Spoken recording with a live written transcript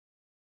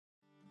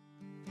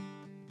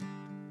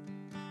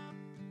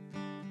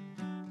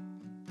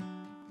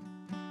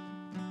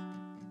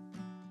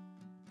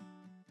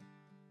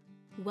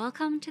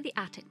Welcome to the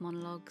Attic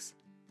Monologues,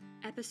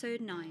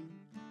 Episode 9,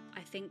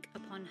 I Think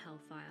Upon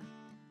Hellfire.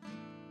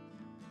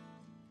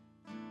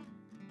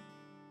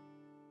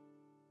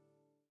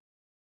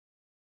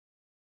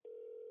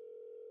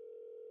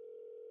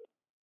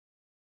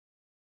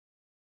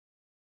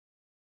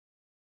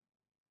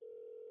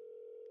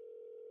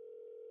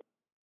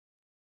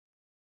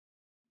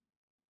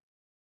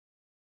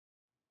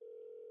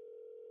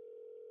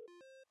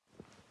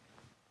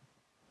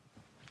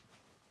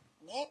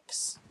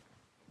 Nix?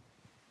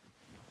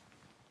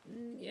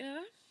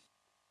 Yeah?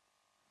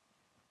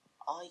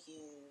 Are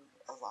you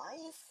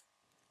alive?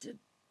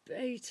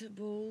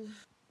 Debatable.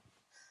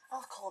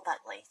 I'll call back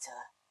later.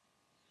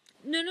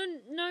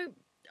 No,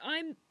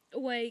 I'm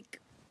awake.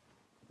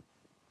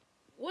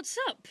 What's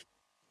up?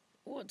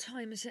 What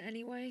time is it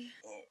anyway?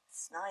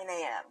 It's 9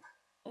 a.m.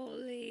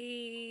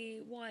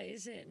 Ollie, why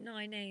is it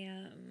 9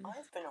 a.m?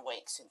 I've been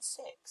awake since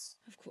 6.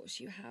 Of course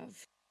you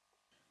have.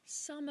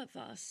 Some of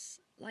us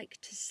like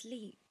to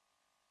sleep.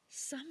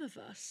 Some of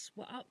us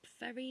were up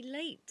very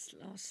late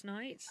last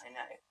night. I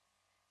know.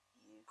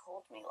 You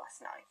called me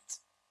last night.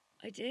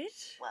 I did?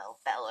 Well,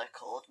 Bella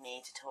called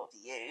me to talk to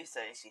you so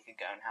she could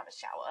go and have a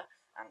shower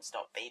and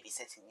stop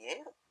babysitting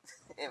you.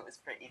 It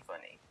was pretty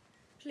funny.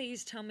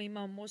 Please tell me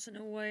Mum wasn't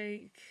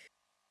awake.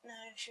 No,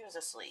 she was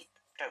asleep.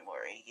 Don't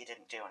worry, you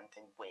didn't do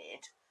anything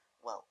weird.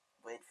 Well,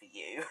 weird for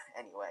you,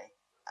 anyway.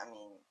 I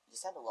mean, you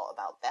said a lot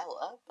about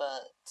Bella,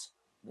 but...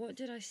 What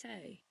did I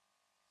say?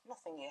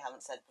 Nothing you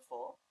haven't said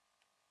before.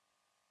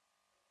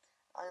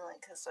 I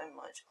like her so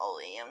much,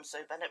 Ollie. I'm so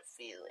bad at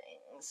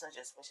feelings. I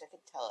just wish I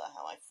could tell her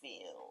how I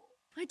feel.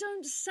 I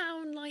don't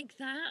sound like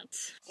that.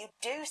 You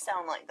do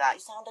sound like that. You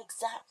sound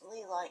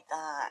exactly like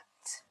that.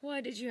 Why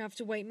did you have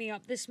to wake me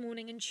up this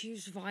morning and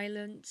choose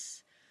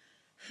violence?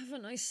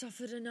 Haven't I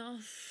suffered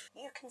enough?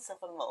 You can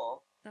suffer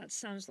more. That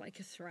sounds like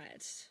a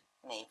threat.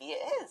 Maybe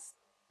it is.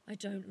 I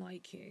don't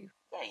like you.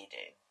 Yeah, you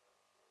do.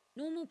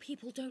 Normal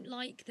people don't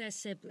like their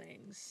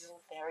siblings.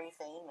 You're very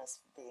famous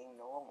for being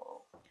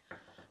normal.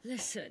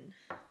 Listen.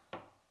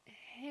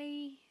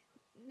 Hey,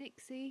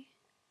 Nixie.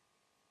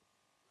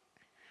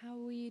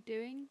 How are you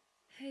doing?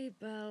 Hey,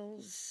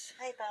 Bells.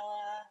 Hey,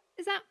 Bella.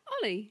 Is that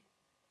Ollie?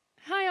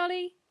 Hi,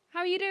 Ollie. How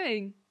are you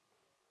doing?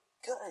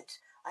 Good.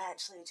 I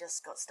actually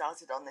just got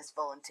started on this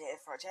volunteer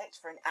project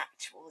for an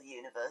actual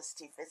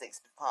university physics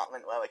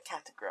department where we're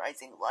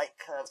categorising light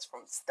curves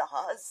from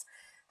stars.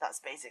 That's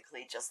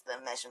basically just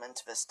the measurement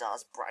of a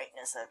star's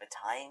brightness over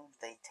time.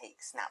 They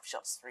take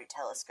snapshots through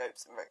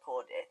telescopes and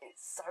record it.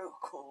 It's so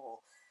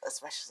cool,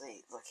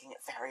 especially looking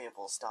at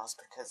variable stars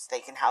because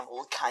they can have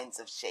all kinds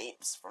of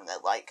shapes from their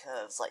light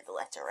curves, like the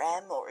letter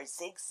M or a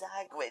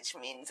zigzag, which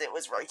means it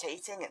was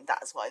rotating and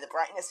that's why the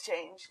brightness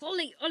changed.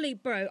 Ollie,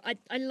 bro,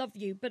 I love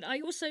you, but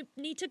I also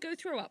need to go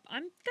throw up.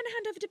 I'm going to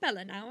hand over to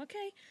Bella now,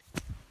 okay?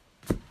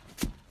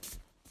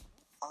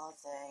 Are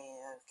they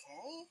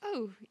okay?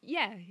 Oh,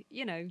 yeah,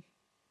 you know,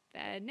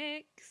 they're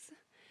Nix.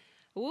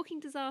 A walking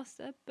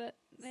disaster, but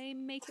they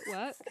make it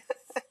work.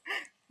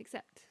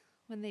 Except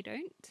when they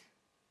don't.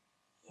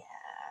 Yeah.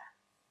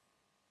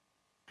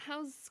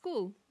 How's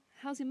school?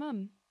 How's your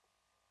mum?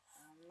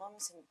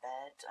 Mum's in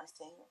bed, I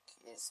think.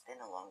 It's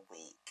been a long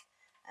week,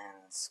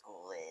 and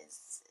school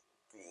is...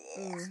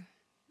 Ooh,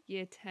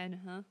 year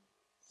 10, huh?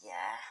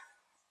 Yeah.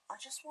 I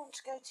just want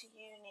to go to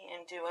uni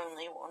and do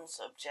only one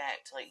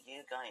subject like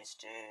you guys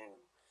do.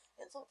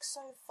 It looks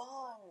so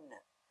fun.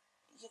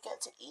 You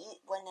get to eat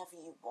whenever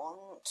you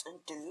want and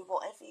do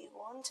whatever you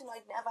want, and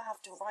I'd never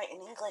have to write an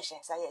English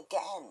essay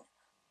again.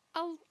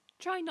 I'll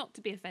try not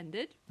to be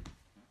offended.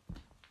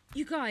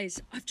 You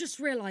guys, I've just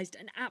realised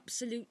an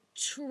absolute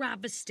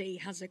travesty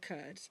has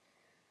occurred.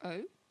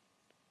 Oh?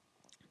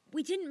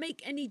 We didn't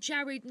make any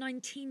Jared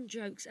 19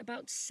 jokes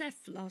about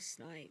Seth last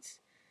night.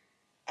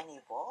 Any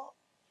what?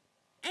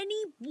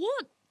 Any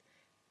what?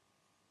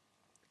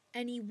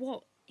 Any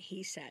what,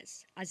 he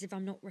says, as if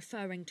I'm not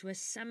referring to a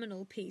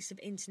seminal piece of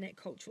internet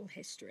cultural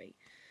history.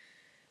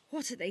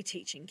 What are they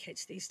teaching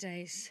kids these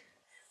days?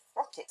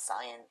 Rocket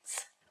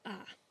science.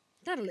 Ah,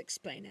 that'll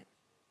explain it.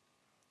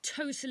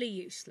 Totally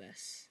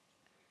useless.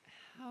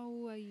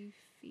 How are you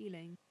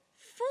feeling?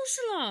 False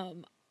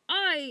alarm!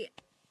 I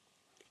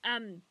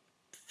am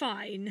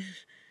fine.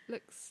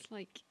 Looks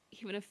like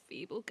even a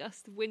feeble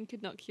gust of wind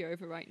could knock you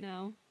over right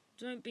now.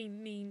 Don't be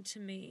mean to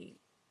me.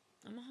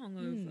 I'm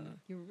hungover.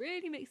 You're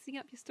really mixing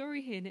up your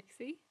story here,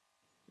 Nixie.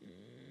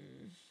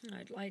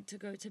 I'd like to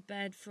go to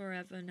bed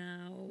forever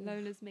now.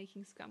 Lola's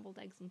making scrambled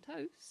eggs on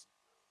toast.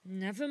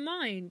 Never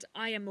mind.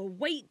 I am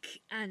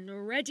awake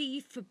and ready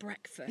for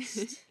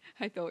breakfast.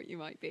 I thought you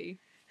might be.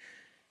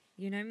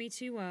 You know me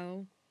too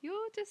well.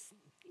 You're just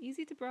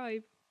easy to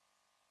bribe.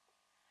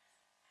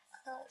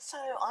 So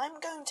I'm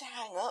going to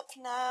hang up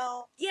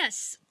now.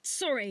 Yes,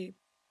 sorry.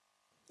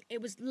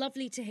 It was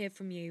lovely to hear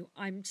from you.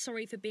 I'm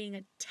sorry for being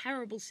a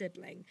terrible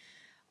sibling.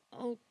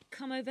 I'll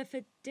come over for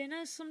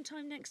dinner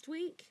sometime next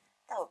week.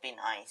 That would be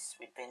nice.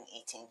 We've been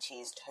eating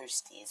cheese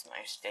toasties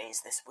most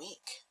days this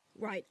week.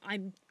 Right,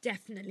 I'm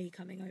definitely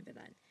coming over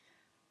then.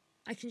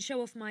 I can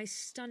show off my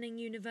stunning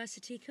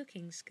university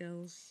cooking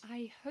skills.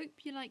 I hope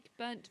you like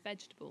burnt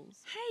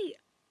vegetables. Hey,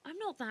 I'm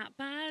not that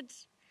bad.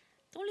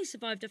 Ollie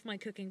survived off my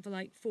cooking for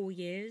like 4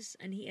 years,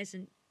 and he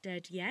isn't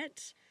dead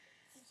yet.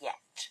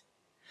 Yet.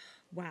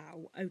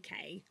 Wow,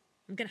 okay.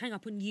 I'm going to hang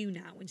up on you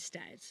now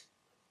instead.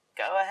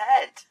 Go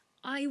ahead.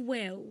 I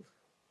will.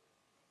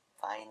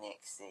 Bye,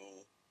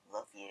 Nixie.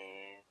 Love you.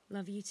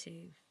 Love you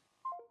too.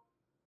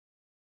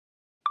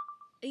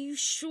 Are you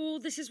sure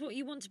this is what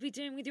you want to be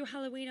doing with your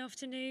Halloween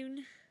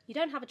afternoon? You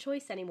don't have a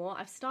choice anymore.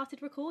 I've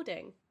started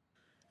recording.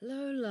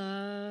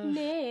 Lola.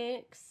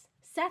 Nix.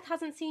 Seth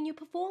hasn't seen you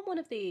perform one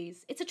of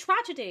these. It's a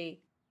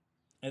tragedy.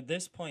 At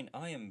this point,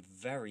 I am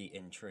very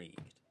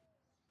intrigued.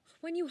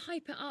 When you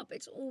hype it up,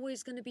 it's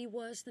always going to be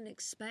worse than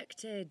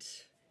expected.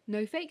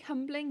 No fake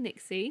humbling,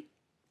 Nixie.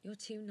 You're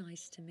too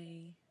nice to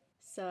me.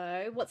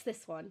 So, what's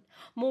this one?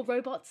 More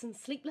robots and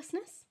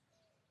sleeplessness?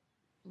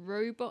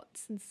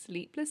 Robots and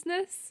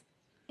sleeplessness?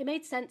 It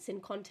made sense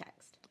in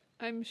context.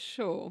 I'm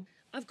sure.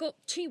 I've got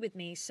 2 with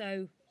me,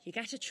 so you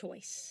get a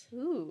choice.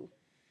 Ooh.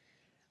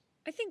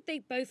 I think they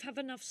both have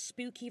enough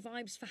spooky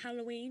vibes for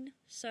Halloween.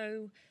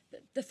 So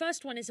the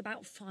first one is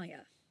about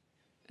fire.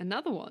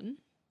 Another one?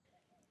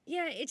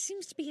 Yeah, it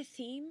seems to be a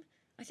theme.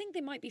 I think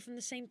they might be from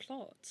the same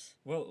plot.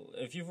 Well,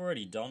 if you've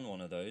already done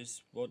one of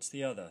those, what's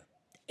the other?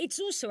 It's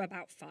also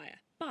about fire,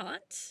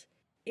 but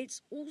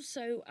it's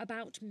also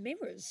about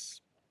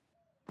mirrors.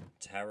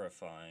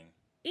 Terrifying.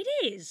 It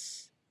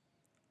is.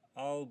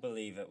 I'll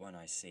believe it when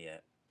I see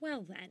it.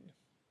 Well then,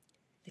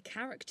 the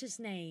character's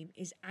name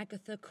is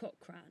Agatha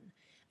Cochran,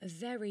 a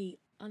very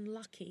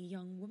unlucky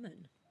young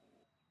woman.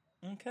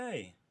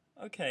 Okay,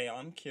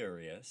 I'm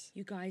curious.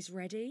 You guys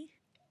ready?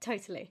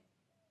 Totally.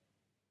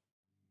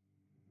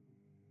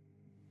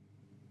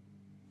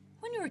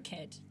 When you're a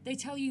kid, they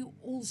tell you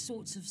all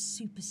sorts of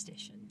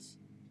superstitions,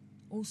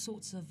 all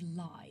sorts of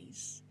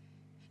lies.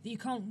 That you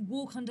can't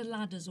walk under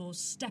ladders or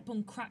step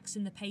on cracks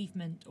in the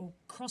pavement or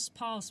cross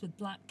paths with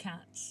black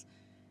cats.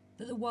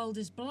 That the world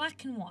is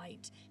black and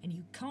white and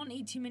you can't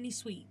eat too many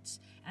sweets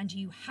and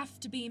you have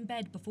to be in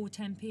bed before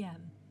 10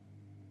 p.m.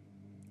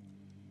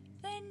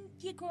 Then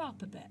you grow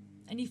up a bit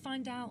and you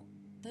find out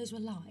those were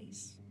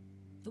lies.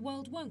 The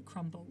world won't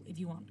crumble if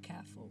you aren't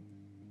careful.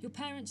 Your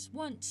parents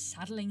weren't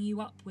saddling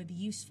you up with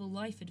useful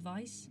life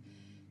advice,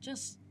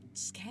 just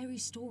scary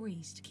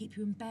stories to keep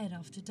you in bed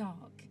after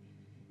dark,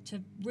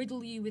 to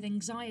riddle you with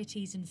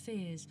anxieties and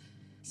fears,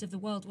 as if the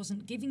world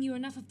wasn't giving you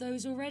enough of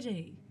those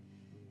already.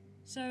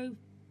 So,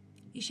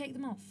 you shake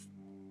them off.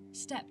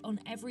 Step on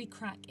every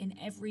crack in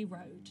every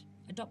road.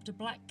 Adopt a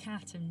black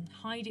cat and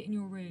hide it in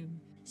your room.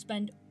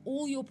 Spend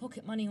all your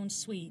pocket money on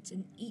sweets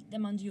and eat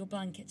them under your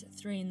blankets at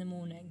 3 a.m.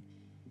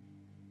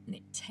 And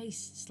it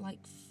tastes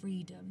like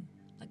freedom,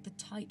 like the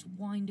tight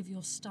wind of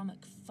your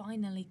stomach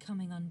finally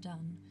coming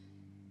undone.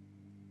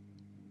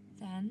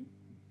 Then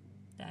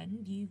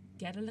you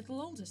get a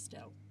little older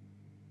still.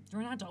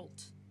 You're an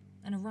adult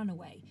and a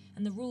runaway,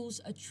 and the rules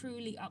are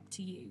truly up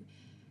to you.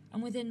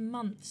 And within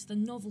months, the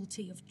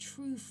novelty of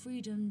true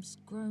freedom's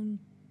grown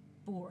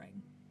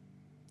boring.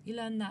 You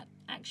learn that,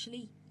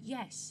 actually,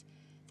 yes,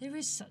 there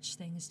is such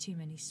thing as too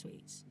many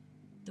sweets.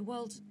 The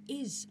world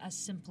is as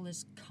simple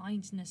as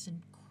kindness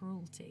and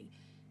cruelty,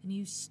 and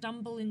you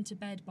stumble into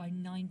bed by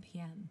 9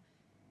 p.m.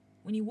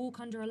 When you walk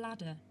under a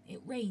ladder,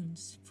 it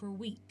rains for a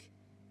week.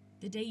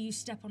 The day you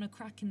step on a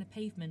crack in the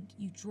pavement,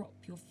 you drop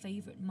your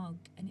favourite mug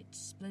and it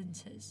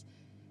splinters.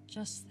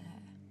 Just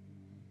there.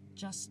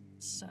 Just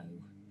so.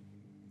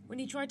 When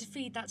you try to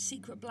feed that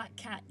secret black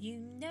cat you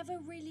never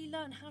really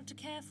learn how to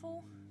care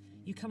for,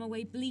 you come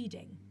away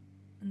bleeding,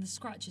 and the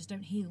scratches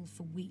don't heal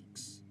for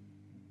weeks.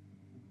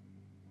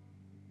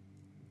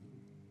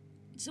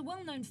 It's a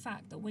well-known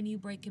fact that when you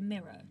break a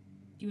mirror,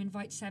 you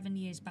invite 7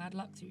 years bad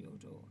luck through your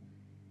door.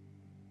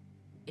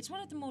 It's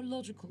one of the more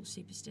logical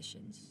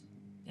superstitions,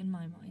 in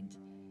my mind.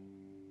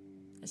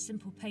 A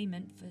simple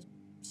payment for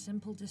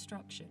simple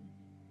destruction.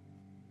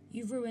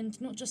 You've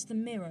ruined not just the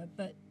mirror,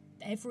 but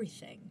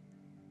everything.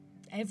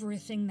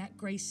 Everything that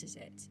graces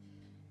it.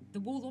 The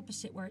wall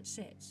opposite where it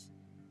sits.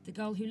 The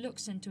girl who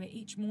looks into it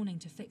each morning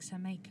to fix her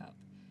makeup.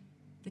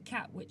 The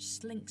cat which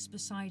slinks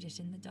beside it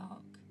in the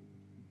dark.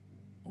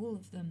 All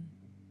of them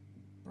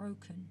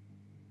broken.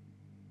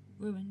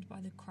 Ruined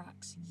by the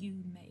cracks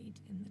you made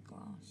in the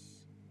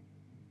glass.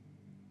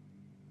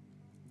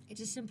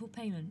 It's a simple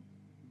payment.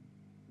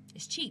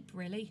 It's cheap,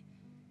 really.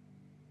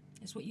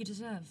 It's what you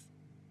deserve.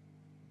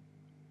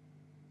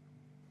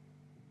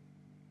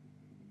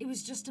 It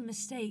was just a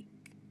mistake.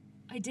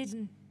 I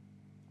didn't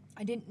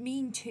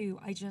mean to.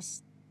 It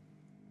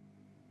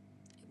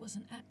was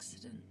an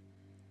accident.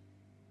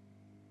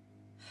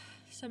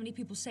 So many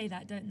people say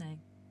that, don't they?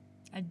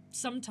 And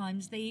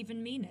sometimes they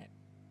even mean it.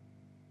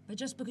 But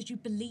just because you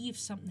believe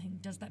something,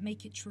 does that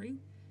make it true?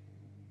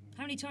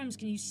 How many times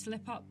can you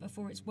slip up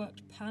before it's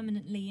worked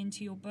permanently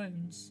into your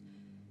bones?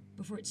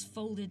 Before it's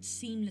folded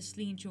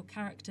seamlessly into your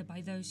character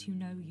by those who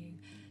know you?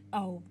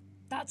 Oh,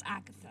 that's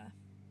Agatha.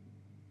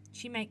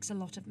 She makes a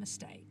lot of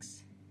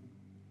mistakes.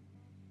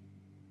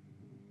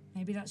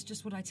 Maybe that's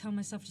just what I tell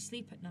myself to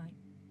sleep at night.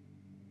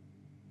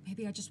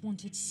 Maybe I just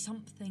wanted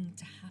something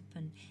to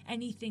happen,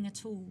 anything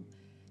at all,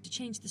 to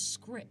change the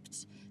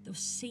script, the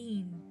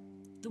scene,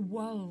 the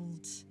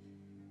world.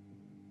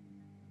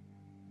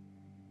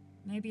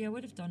 Maybe I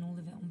would have done all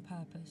of it on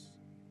purpose,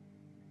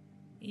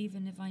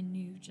 even if I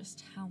knew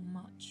just how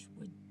much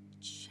would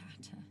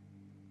shatter.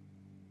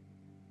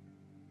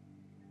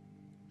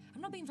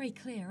 I'm not being very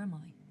clear, am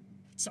I?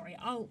 Sorry,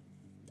 I'll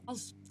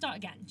start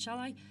again, shall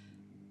I?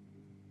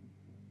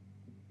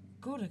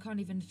 God, I can't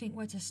even think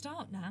where to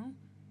start now.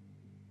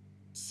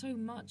 So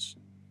much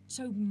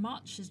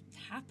has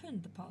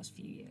happened the past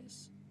few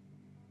years.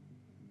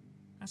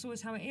 That's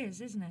always how it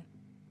is, isn't it?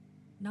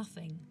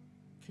 Nothing.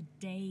 For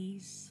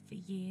days, for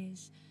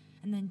years,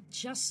 and then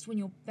just when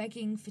you're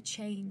begging for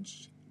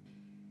change,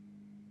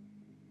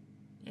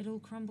 it all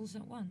crumbles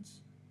at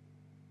once.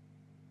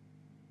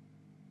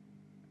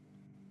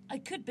 I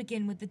could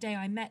begin with the day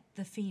I met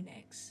the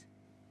Phoenix.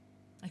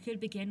 I could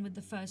begin with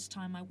the first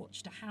time I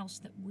watched a house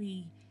that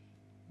we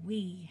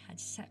had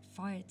set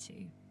fire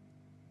to.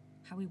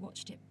 How we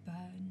watched it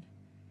burn.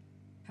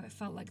 How it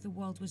felt like the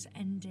world was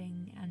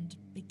ending and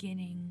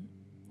beginning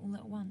all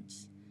at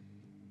once.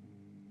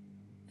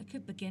 I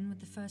could begin with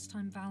the first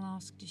time Val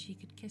asked if she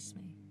could kiss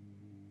me.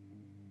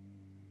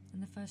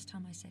 And the first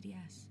time I said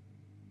yes.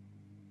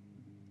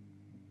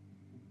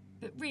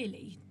 But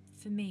really,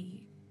 for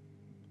me,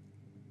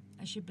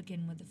 I should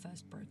begin with the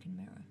first broken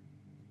mirror.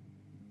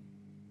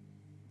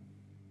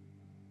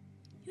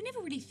 You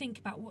never really think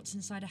about what's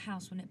inside a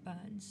house when it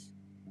burns.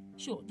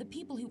 Sure, the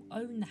people who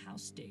own the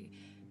house do,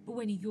 but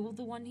when you're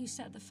the one who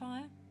set the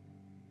fire,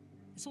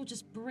 it's all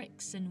just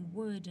bricks and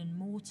wood and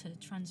mortar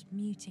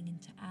transmuting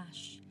into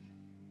ash.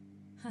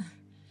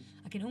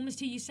 I can almost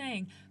hear you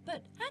saying,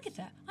 but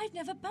Agatha, I've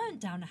never burnt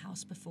down a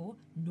house before.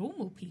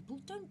 Normal people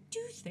don't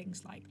do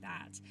things like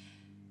that.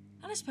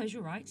 And I suppose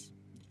you're right.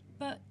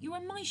 But you're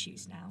in my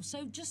shoes now,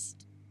 so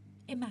just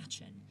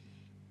imagine.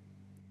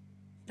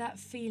 That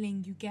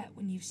feeling you get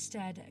when you've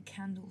stared at a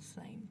candle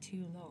flame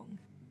too long.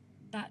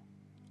 That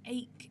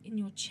ache in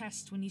your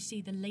chest when you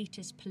see the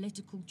latest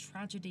political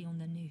tragedy on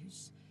the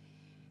news.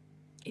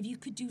 If you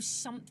could do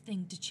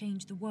something to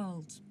change the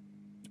world,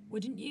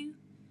 wouldn't you?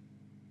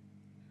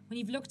 When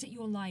you've looked at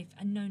your life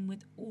and known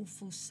with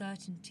awful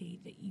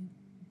certainty that you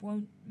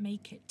won't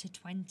make it to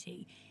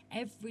 20,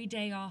 every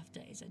day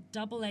after is a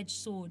double-edged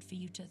sword for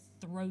you to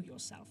throw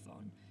yourself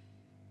on.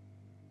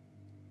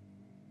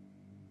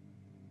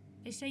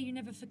 They say you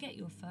never forget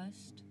your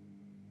first.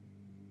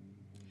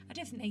 I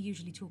don't think they're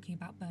usually talking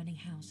about burning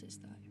houses,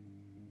 though.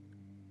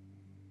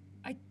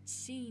 I'd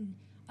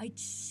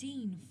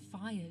seen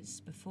fires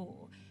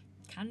before.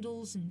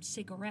 Candles and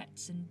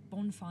cigarettes and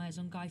bonfires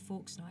on Guy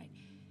Fawkes night.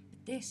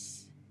 But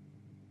this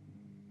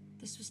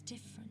was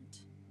different.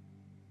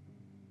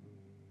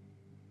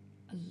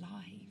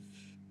 Alive.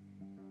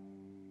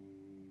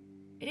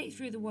 It ate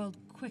through the world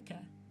quicker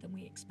than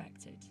we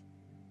expected.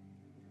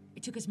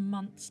 It took us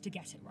months to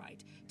get it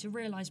right, to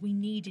realise we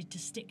needed to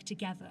stick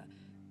together,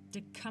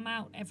 to come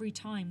out every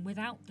time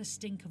without the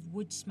stink of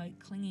wood smoke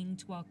clinging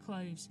to our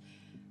clothes.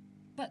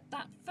 But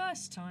that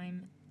first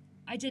time,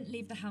 I didn't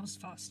leave the house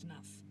fast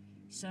enough.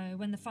 So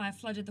when the fire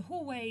flooded the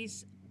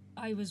hallways,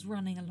 I was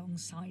running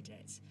alongside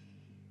it.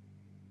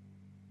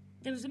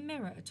 There was a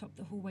mirror atop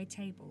the hallway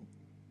table.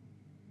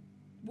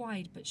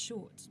 Wide but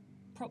short,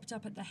 propped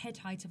up at the head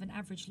height of an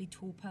averagely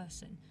tall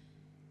person.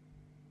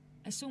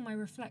 I saw my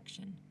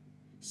reflection,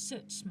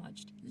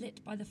 soot-smudged,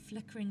 lit by the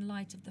flickering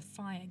light of the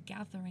fire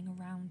gathering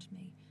around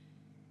me.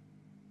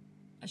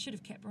 I should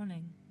have kept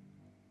running.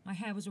 My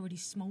hair was already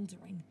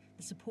smouldering,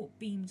 the support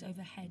beams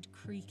overhead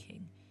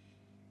creaking.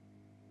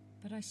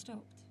 But I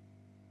stopped,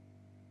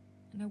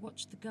 and I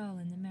watched the girl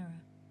in the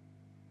mirror.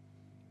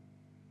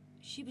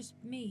 She was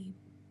me,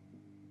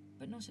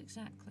 but not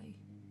exactly.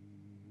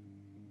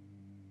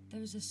 There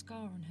was a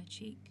scar on her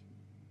cheek.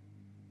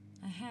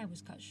 Her hair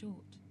was cut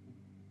short.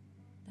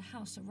 The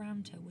house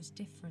around her was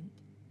different,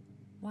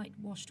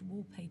 whitewashed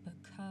wallpaper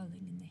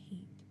curling in the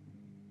heat.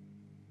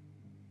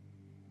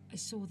 I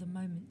saw the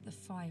moment the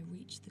fire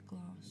reached the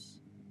glass.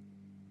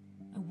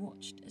 I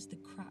watched as the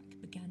crack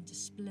began to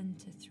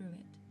splinter through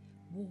it,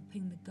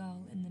 warping the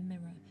girl in the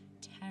mirror,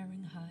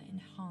 tearing her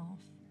in half.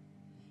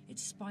 It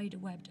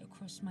spiderwebbed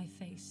across my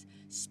face,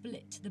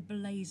 split the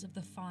blaze of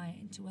the fire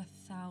into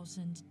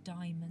 1,000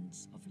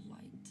 diamonds of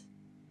light.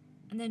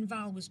 And then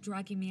Val was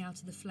dragging me out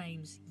of the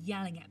flames,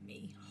 yelling at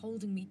me,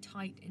 holding me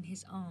tight in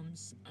his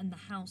arms, and the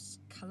house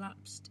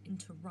collapsed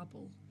into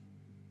rubble.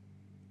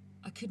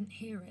 I couldn't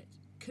hear it,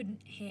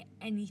 couldn't hear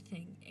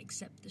anything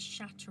except the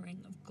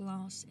shattering of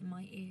glass in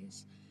my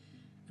ears,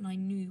 and I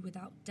knew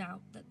without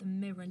doubt that the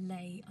mirror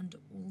lay under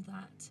all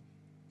that,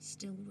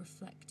 still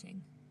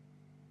reflecting,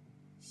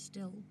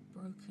 still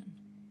broken.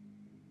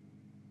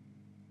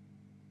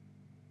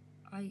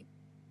 I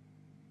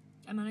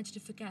managed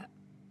to forget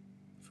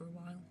for a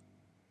while.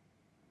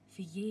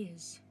 For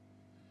years,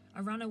 I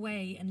ran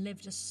away and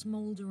lived a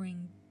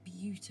smouldering,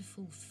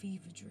 beautiful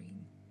fever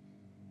dream.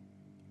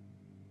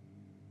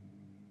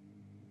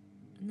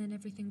 And then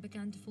everything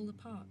began to fall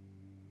apart.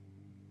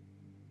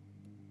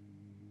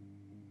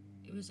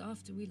 It was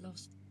after we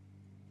lost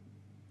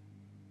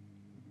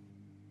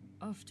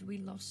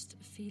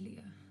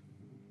Ophelia.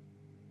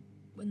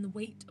 When the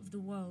weight of the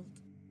world,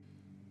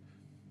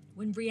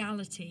 when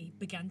reality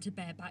began to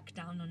bear back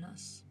down on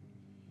us.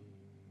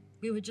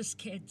 We were just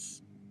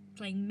kids,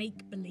 playing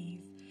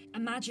make-believe,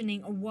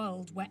 imagining a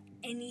world where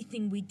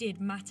anything we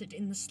did mattered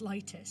in the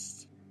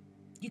slightest.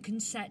 You can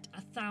set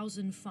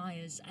 1,000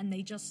 fires and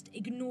they just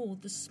ignore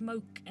the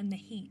smoke and the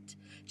heat,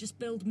 just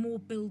build more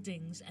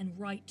buildings and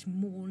write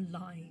more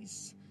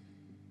lies.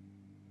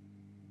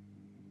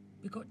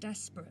 We got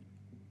desperate.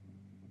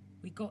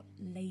 We got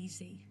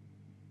lazy.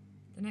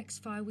 The next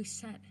fire we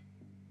set,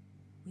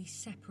 we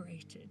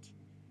separated.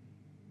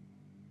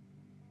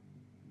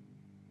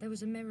 There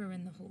was a mirror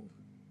in the hall,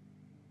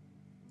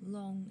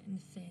 long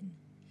and thin,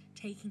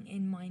 taking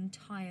in my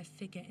entire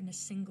figure in a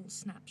single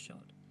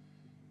snapshot.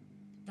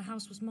 The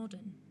house was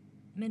modern,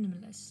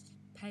 minimalist,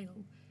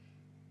 pale,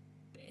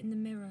 but in the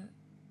mirror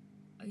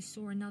I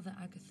saw another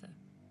Agatha,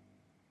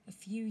 a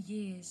few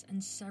years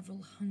and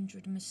several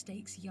hundred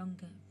mistakes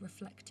younger,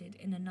 reflected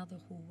in another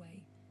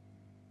hallway.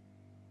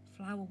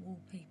 Flower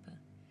wallpaper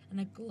and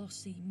a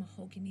glossy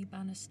mahogany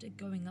banister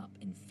going up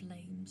in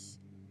flames.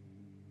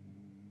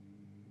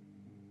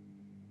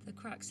 The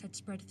cracks had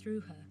spread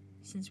through her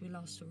since we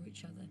last saw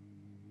each other.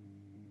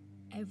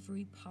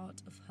 Every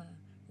part of her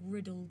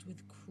riddled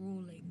with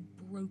crawling,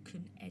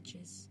 broken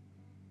edges.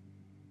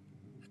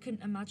 I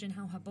couldn't imagine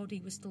how her body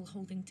was still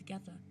holding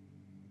together.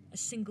 A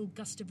single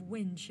gust of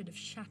wind should have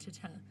shattered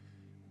her.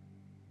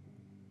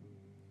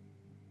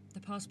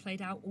 The past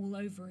played out all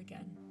over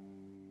again.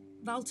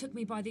 Val took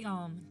me by the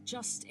arm,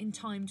 just in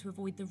time to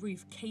avoid the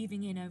roof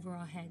caving in over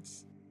our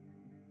heads.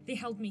 They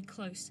held me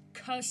close,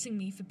 cursing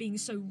me for being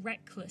so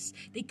reckless.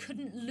 They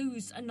couldn't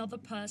lose another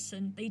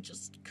person. They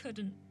just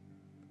couldn't.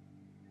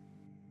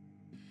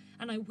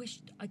 And I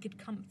wished I could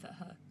comfort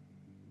her.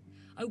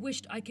 I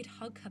wished I could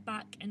hug her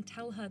back and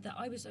tell her that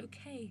I was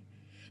okay,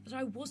 that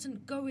I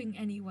wasn't going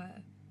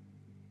anywhere.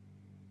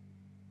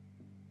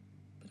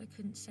 But I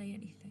couldn't say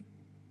anything.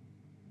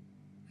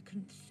 I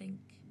couldn't think,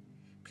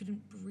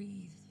 couldn't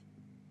breathe.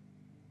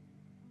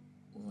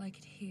 All I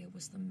could hear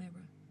was the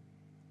mirror,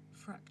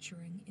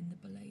 fracturing in the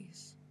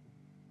blaze.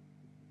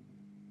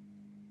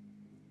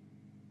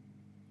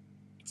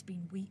 It's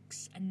been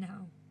weeks, and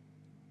now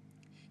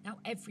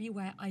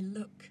everywhere I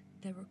look,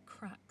 there are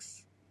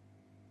cracks.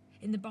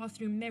 In the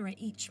bathroom mirror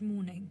each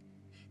morning,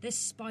 they're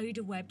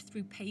spider-webbed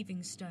through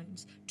paving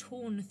stones,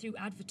 torn through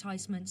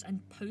advertisements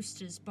and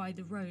posters by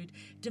the road,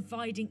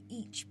 dividing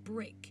each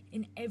brick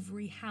in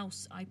every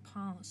house I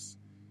pass.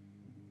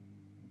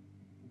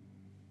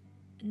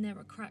 And there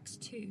are cracks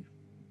too.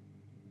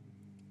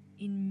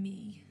 In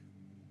me.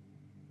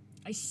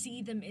 I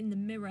see them in the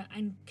mirror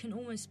and can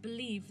almost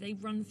believe they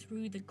run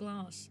through the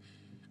glass.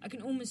 I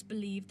can almost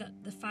believe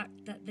that the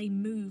fact that they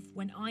move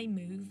when I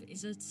move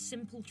is a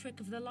simple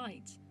trick of the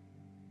light.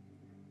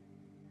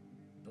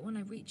 But when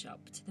I reach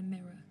up to the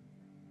mirror,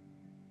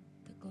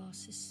 the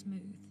glass is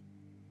smooth.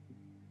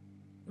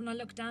 When I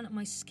look down at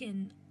my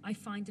skin, I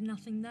find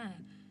nothing there.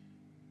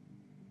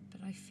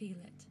 But I feel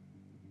it,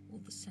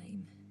 all the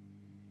same.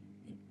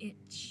 An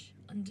itch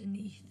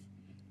underneath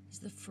as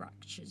the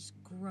fractures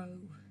grow,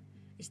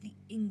 as the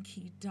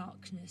inky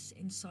darkness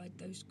inside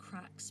those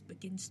cracks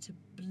begins to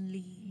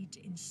bleed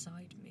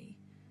inside me.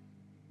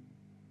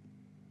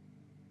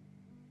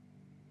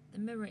 The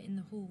mirror in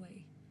the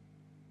hallway.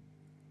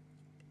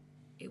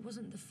 It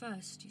wasn't the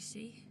first, you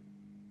see.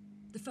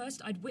 The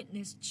first I'd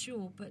witnessed,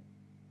 sure, but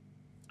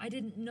I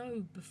didn't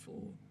know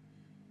before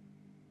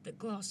that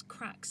glass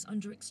cracks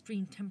under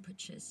extreme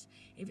temperatures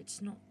if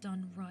it's not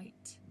done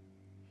right.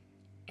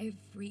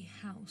 Every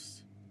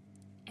house,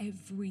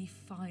 every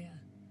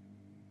fire.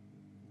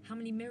 How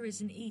many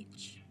mirrors in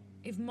each?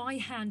 If my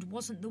hand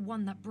wasn't the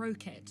one that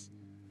broke it,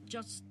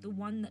 just the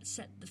one that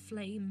set the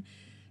flame,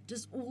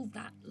 does all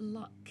that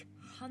luck,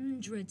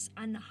 hundreds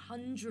and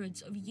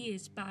hundreds of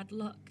years bad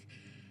luck,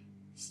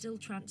 still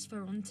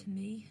transfer onto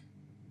me?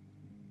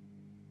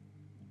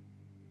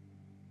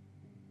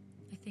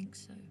 I think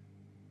so.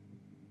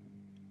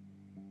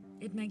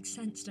 It makes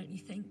sense, don't you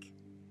think?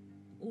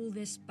 All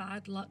this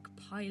bad luck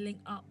piling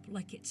up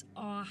like it's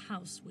our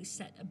house we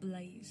set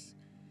ablaze.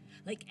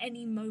 Like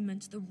any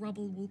moment the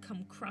rubble will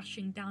come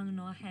crashing down on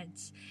our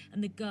heads,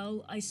 and the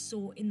girl I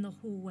saw in the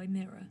hallway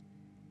mirror,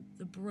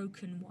 the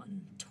broken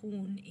one,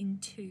 torn in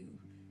two,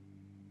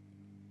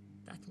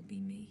 that'll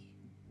be me.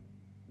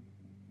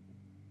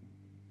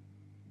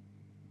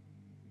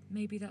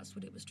 Maybe that's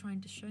what it was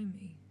trying to show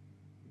me.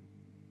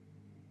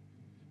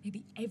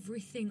 Maybe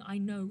everything I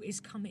know is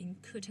coming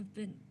could have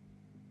been.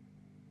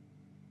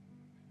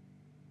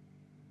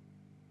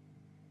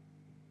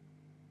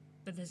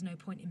 But there's no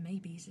point in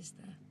maybes, is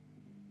there?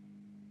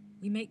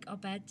 We make our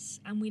beds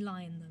and we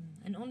lie in them.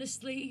 And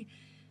honestly,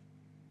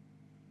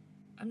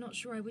 I'm not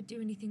sure I would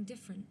do anything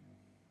different.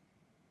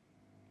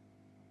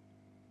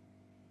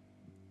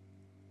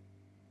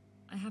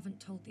 I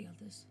haven't told the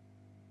others.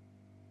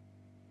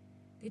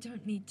 They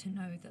don't need to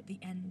know that the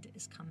end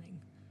is coming,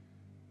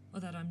 or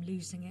that I'm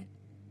losing it.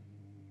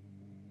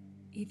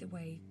 Either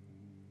way,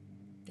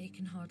 they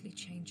can hardly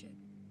change it.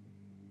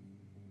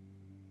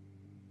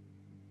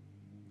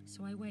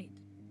 So I wait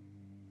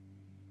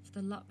for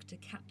the luck to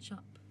catch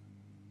up,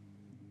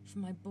 for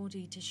my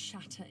body to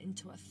shatter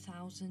into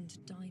 1,000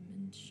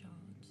 diamond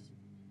shards,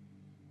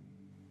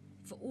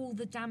 for all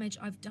the damage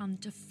I've done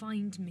to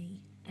find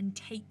me and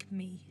take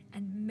me,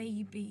 and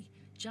maybe,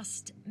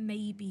 just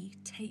maybe,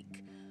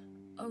 take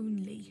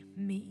only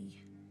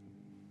me.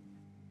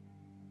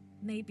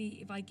 Maybe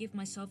if I give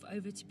myself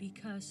over to be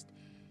cursed,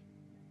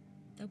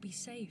 they'll be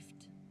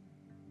saved.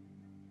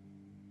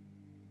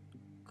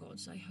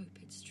 Gods, I hope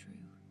it's true.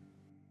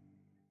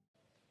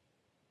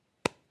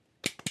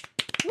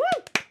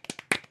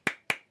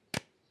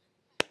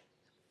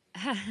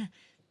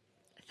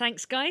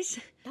 Thanks, guys.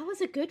 That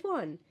was a good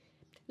one.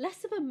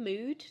 Less of a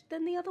mood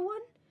than the other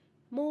one.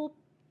 More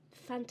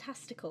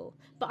fantastical.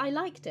 But I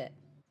liked it.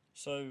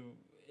 So,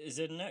 is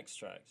it an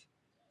extract?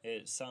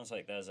 It sounds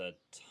like there's a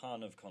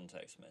ton of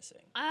context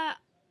missing. I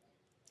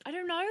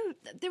don't know.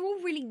 They're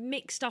all really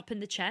mixed up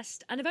in the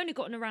chest, and I've only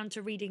gotten around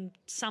to reading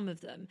some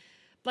of them.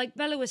 Like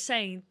Bella was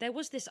saying, there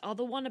was this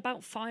other one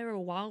about fire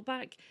a while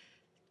back,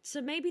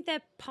 so maybe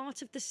they're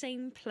part of the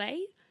same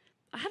play?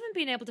 I haven't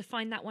been able to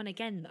find that one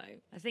again, though.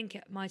 I think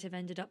it might have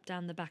ended up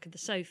down the back of the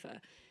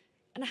sofa.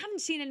 And I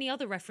haven't seen any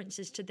other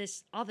references to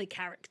this other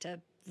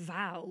character,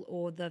 Val,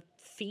 or the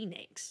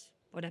Phoenix,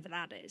 whatever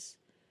that is.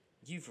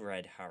 You've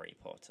read Harry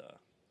Potter.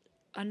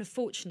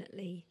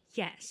 Unfortunately,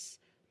 yes.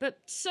 But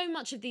so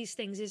much of these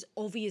things is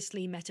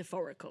obviously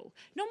metaphorical.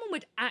 No one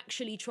would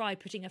actually try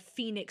putting a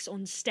phoenix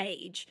on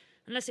stage,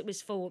 unless it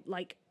was for,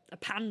 like, a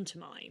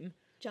pantomime.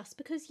 Just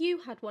because you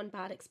had one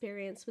bad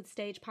experience with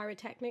stage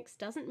pyrotechnics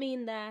doesn't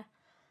mean they're...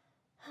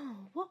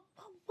 Oh,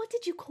 what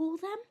did you call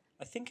them?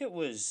 I think it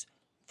was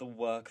the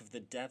work of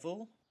the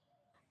devil.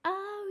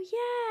 Oh,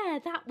 yeah,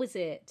 that was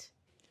it.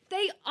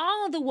 They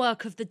are the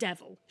work of the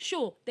devil.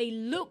 Sure, they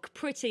look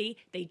pretty,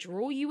 they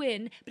draw you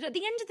in, but at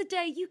the end of the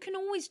day, you can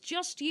always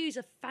just use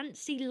a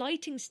fancy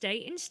lighting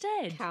state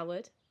instead.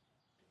 Coward.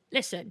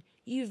 Listen,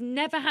 you've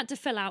never had to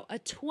fill out a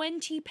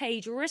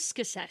 20-page risk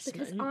assessment.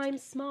 Because I'm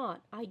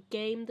smart. I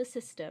game the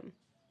system.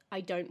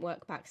 I don't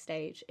work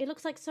backstage. It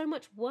looks like so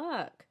much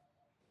work.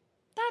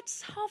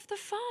 That's half the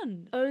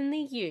fun.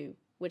 Only you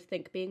would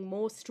think being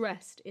more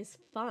stressed is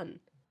fun.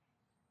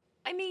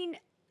 I mean,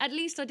 at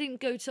least I didn't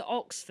go to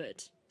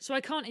Oxford, so I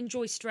can't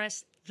enjoy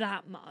stress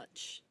that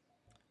much.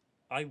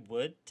 I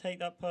would take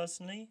that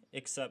personally,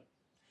 except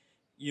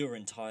you're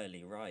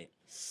entirely right.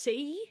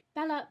 See?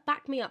 Bella,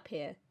 back me up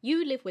here.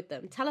 You live with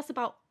them. Tell us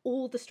about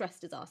all the stress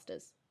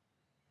disasters.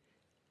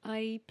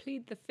 I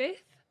plead the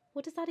fifth.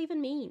 What does that even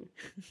mean?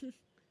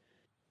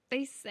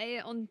 They say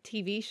it on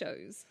TV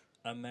shows.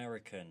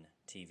 American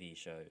TV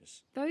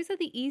shows. Those are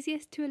the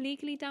easiest to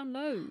illegally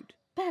download.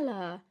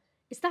 Bella,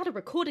 is that a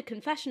recorded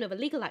confession of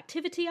illegal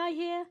activity I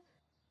hear?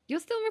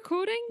 You're still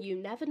recording? You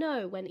never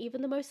know when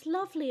even the most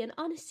lovely and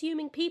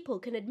unassuming people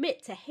can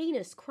admit to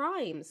heinous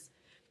crimes.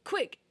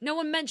 Quick, no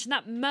one mentioned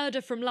that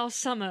murder from last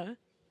summer.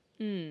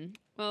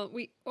 Well,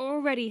 we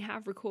already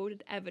have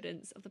recorded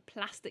evidence of the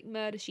plastic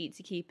murder sheets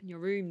you keep in your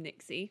room,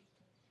 Nixie.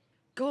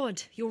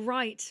 God, you're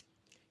right.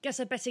 Guess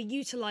I better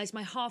utilise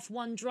my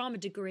half-won drama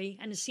degree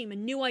and assume a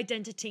new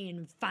identity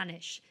and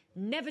vanish,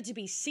 never to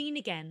be seen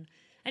again.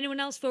 Anyone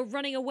else for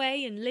running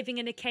away and living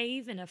in a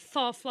cave in a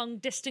far-flung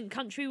distant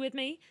country with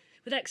me?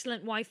 With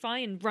excellent Wi-Fi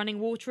and running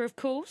water, of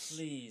course?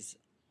 Please,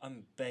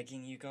 I'm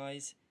begging you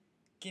guys,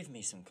 give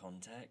me some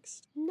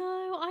context.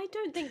 No, I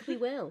don't think we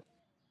will.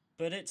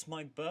 But it's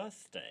my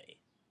birthday.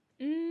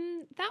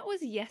 That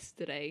was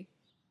yesterday.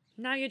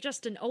 Now you're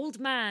just an old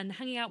man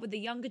hanging out with the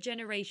younger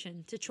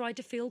generation to try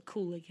to feel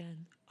cool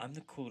again. I'm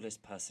the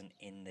coolest person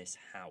in this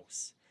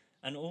house.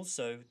 And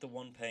also the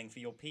one paying for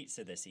your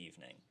pizza this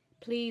evening.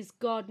 Please,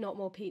 God, not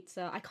more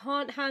pizza. I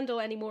can't handle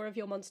any more of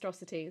your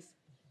monstrosities.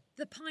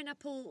 The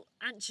pineapple,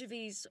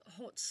 anchovies,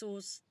 hot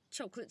sauce,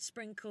 chocolate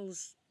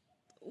sprinkles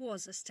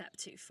was a step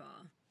too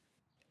far.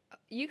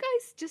 You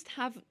guys just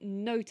have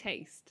no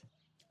taste.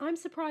 I'm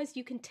surprised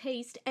you can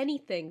taste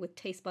anything with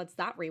taste buds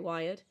that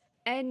rewired.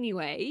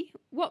 Anyway,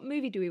 what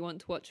movie do we want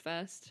to watch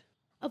first?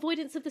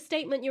 Avoidance of the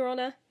statement, Your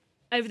Honour.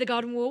 Over the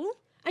garden wall?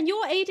 And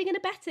you're aiding and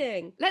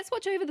abetting. Let's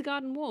watch Over the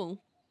Garden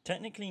Wall.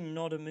 Technically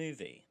not a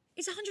movie.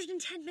 It's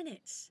 110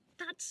 minutes.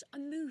 That's a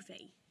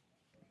movie.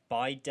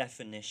 By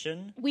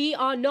definition, We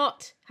are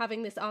not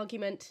having this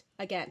argument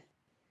again.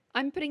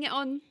 I'm putting it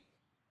on.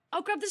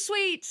 I'll grab the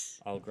sweets.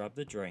 I'll grab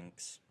the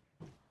drinks.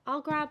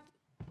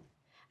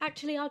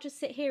 Actually, I'll just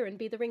sit here and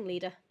be the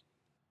ringleader.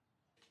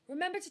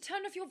 Remember to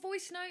turn off your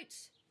voice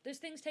notes. Those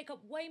things take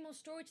up way more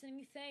storage than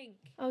you think.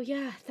 Oh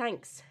yeah,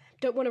 thanks.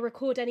 Don't want to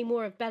record any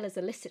more of Bella's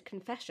illicit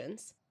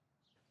confessions.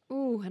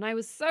 Ooh, and I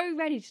was so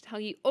ready to tell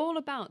you all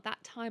about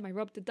that time I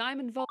robbed a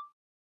diamond vault.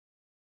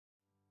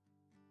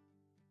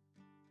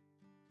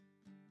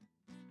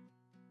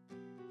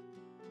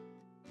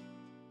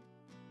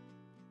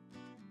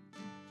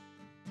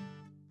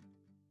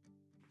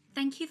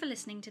 Thank you for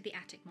listening to the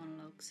Attic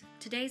Monologues.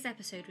 Today's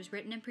episode was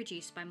written and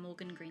produced by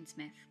Morgan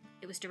Greensmith.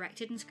 It was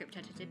directed and script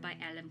edited by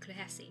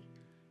Clohessy.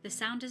 The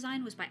sound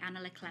design was by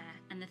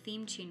LeClair, and the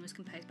theme tune was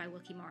composed by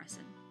Wilkie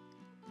Morrison.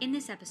 In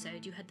this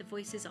episode, you heard the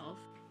voices of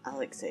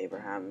Alex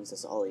Abrahams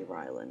as Ollie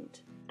Ryland,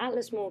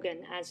 Atlas Morgan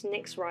as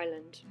Nyx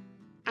Ryland,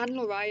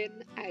 Annelore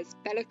as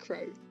Bella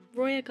Crow,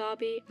 Roya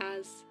Gharbi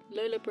as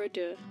Lola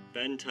Brodeur.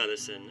 Ben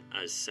Thellusson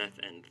as Seth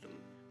Entham.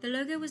 The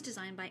logo was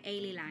designed by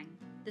Eilidh.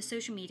 The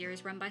social media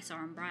is run by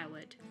Soren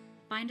Briarwood.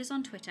 Find us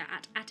on Twitter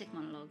at Attic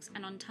Monologues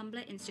and on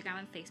Tumblr, Instagram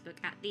and Facebook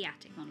at The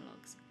Attic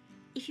Monologues.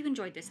 If you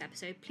enjoyed this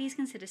episode, please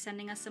consider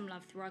sending us some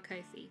love through our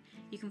Ko-fi.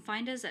 You can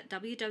find us at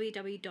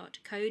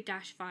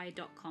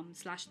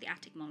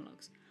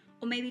www.ko-fi.com/theatticmonologues,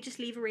 or maybe just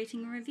leave a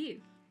rating and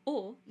review.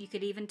 Or you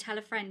could even tell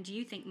a friend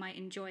you think might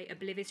enjoy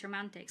oblivious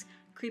romantics,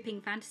 creeping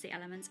fantasy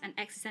elements and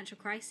existential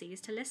crises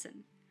to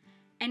listen.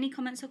 Any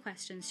comments or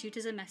questions, shoot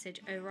us a message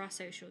over our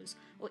socials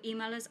or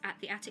email us at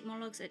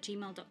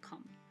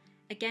theatticmonologues@gmail.com.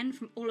 Again,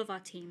 from all of our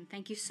team,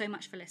 thank you so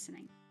much for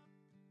listening.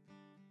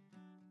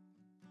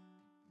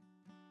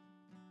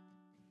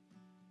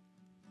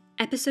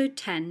 Episode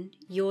 10,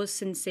 Yours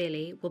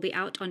Sincerely, will be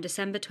out on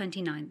December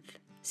 29th.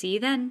 See you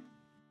then!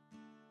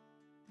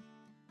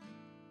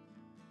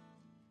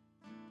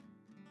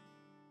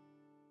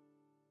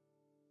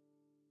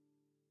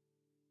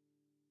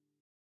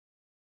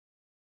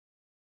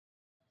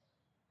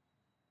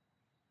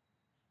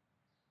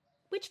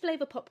 Which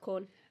flavour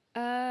popcorn?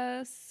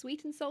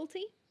 Sweet and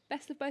salty?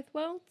 Best of both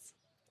worlds?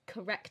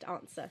 Correct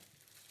answer.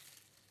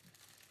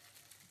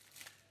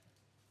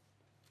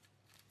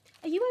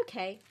 Are you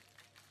okay?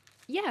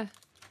 Yeah.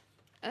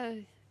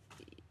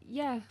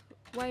 Yeah.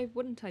 Why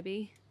wouldn't I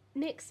be?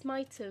 Nyx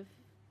might have...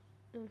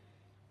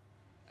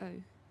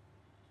 Oh.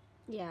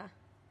 Yeah.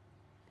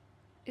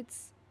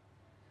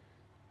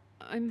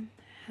 I'm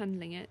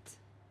handling it.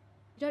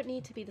 You don't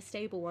need to be the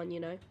stable one, you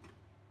know.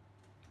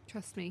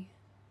 Trust me,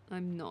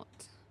 I'm not.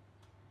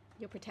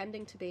 You're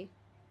pretending to be,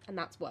 and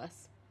that's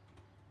worse.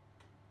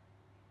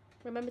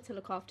 Remember to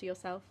look after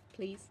yourself,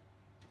 please.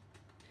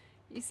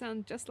 You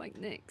sound just like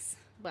Nyx.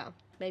 Well,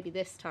 maybe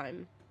this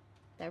time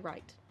they're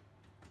right.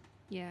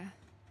 Yeah.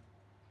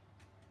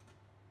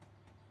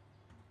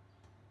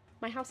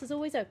 My house is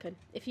always open,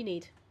 if you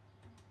need.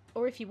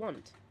 Or if you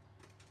want.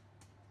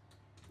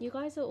 You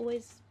guys are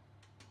always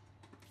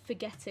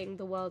forgetting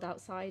the world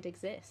outside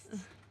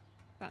exists.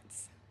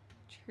 That's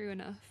true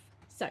enough.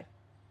 So,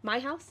 my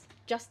house,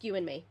 just you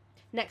and me.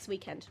 Next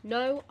weekend,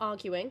 no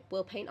arguing.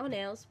 We'll paint our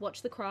nails,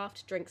 watch The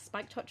Craft, drink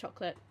spiked hot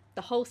chocolate.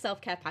 The whole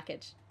self-care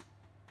package.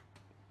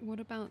 What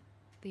about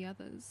the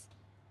others?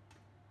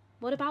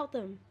 What about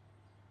them?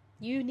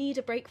 You need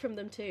a break from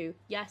them too.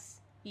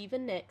 Yes,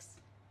 even Nyx.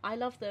 I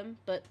love them,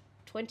 but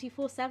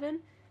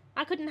 24/7?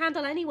 I couldn't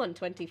handle anyone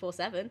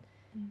 24/7.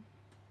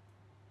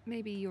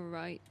 Maybe you're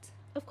right.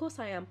 Of course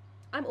I am.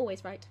 I'm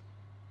always right.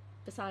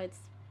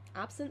 Besides,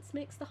 absence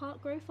makes the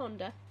heart grow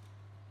fonder.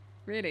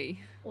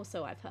 Really? Or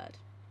so I've heard.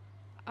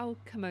 I'll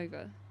come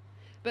over.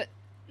 But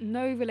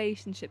no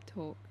relationship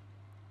talk.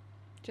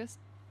 Just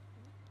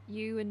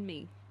you and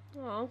me.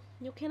 Oh,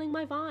 you're killing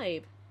my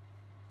vibe.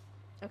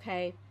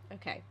 Okay.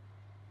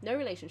 No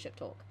relationship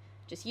talk.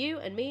 Just you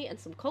and me and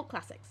some cult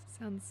classics.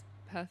 Sounds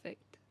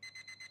perfect.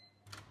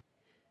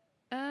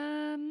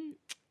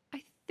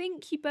 I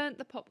think you burnt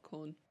the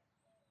popcorn.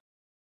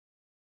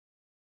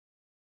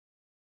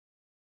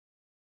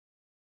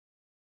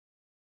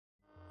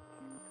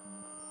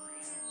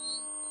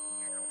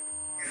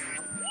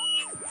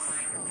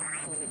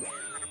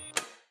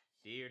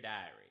 Dear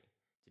Diary,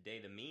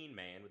 today the mean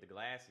man with the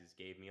glasses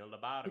gave me a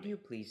lobotomy. Would you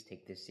please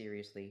take this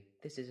seriously?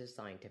 This is a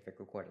scientific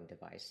recording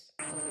device.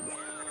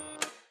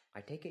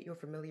 I take it you're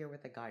familiar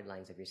with the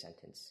guidelines of your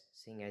sentence,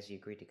 seeing as you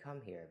agreed to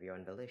come here of your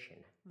own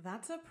volition.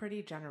 That's a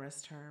pretty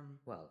generous term.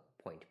 Well,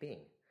 point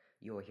being,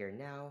 you're here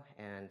now,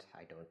 and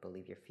I don't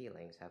believe your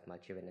feelings have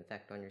much of an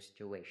effect on your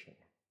situation.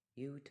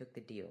 You took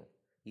the deal.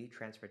 You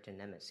transferred to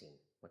Nemesine.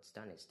 What's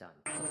done is done.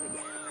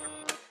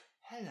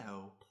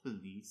 Hello,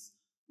 police.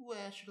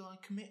 Where should I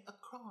commit a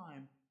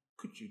crime?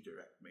 Could you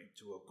direct me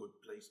to a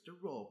good place to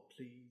rob,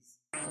 please?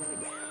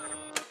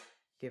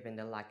 Given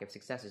the lack of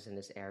successes in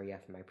this area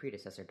from my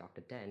predecessor,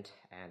 Dr. Dent,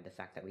 and the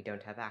fact that we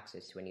don't have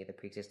access to any of the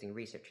pre-existing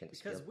research in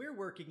this field... Because we're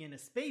working in a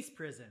space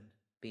prison.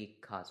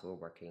 Because we're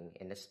working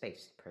in a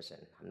space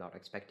prison. I'm not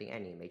expecting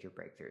any major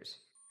breakthroughs.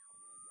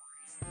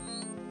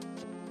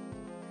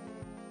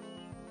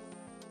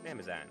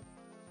 Amazon,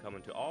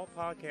 coming to all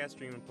podcast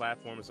streaming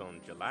platforms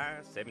on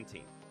July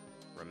 17th.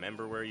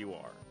 Remember where you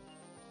are.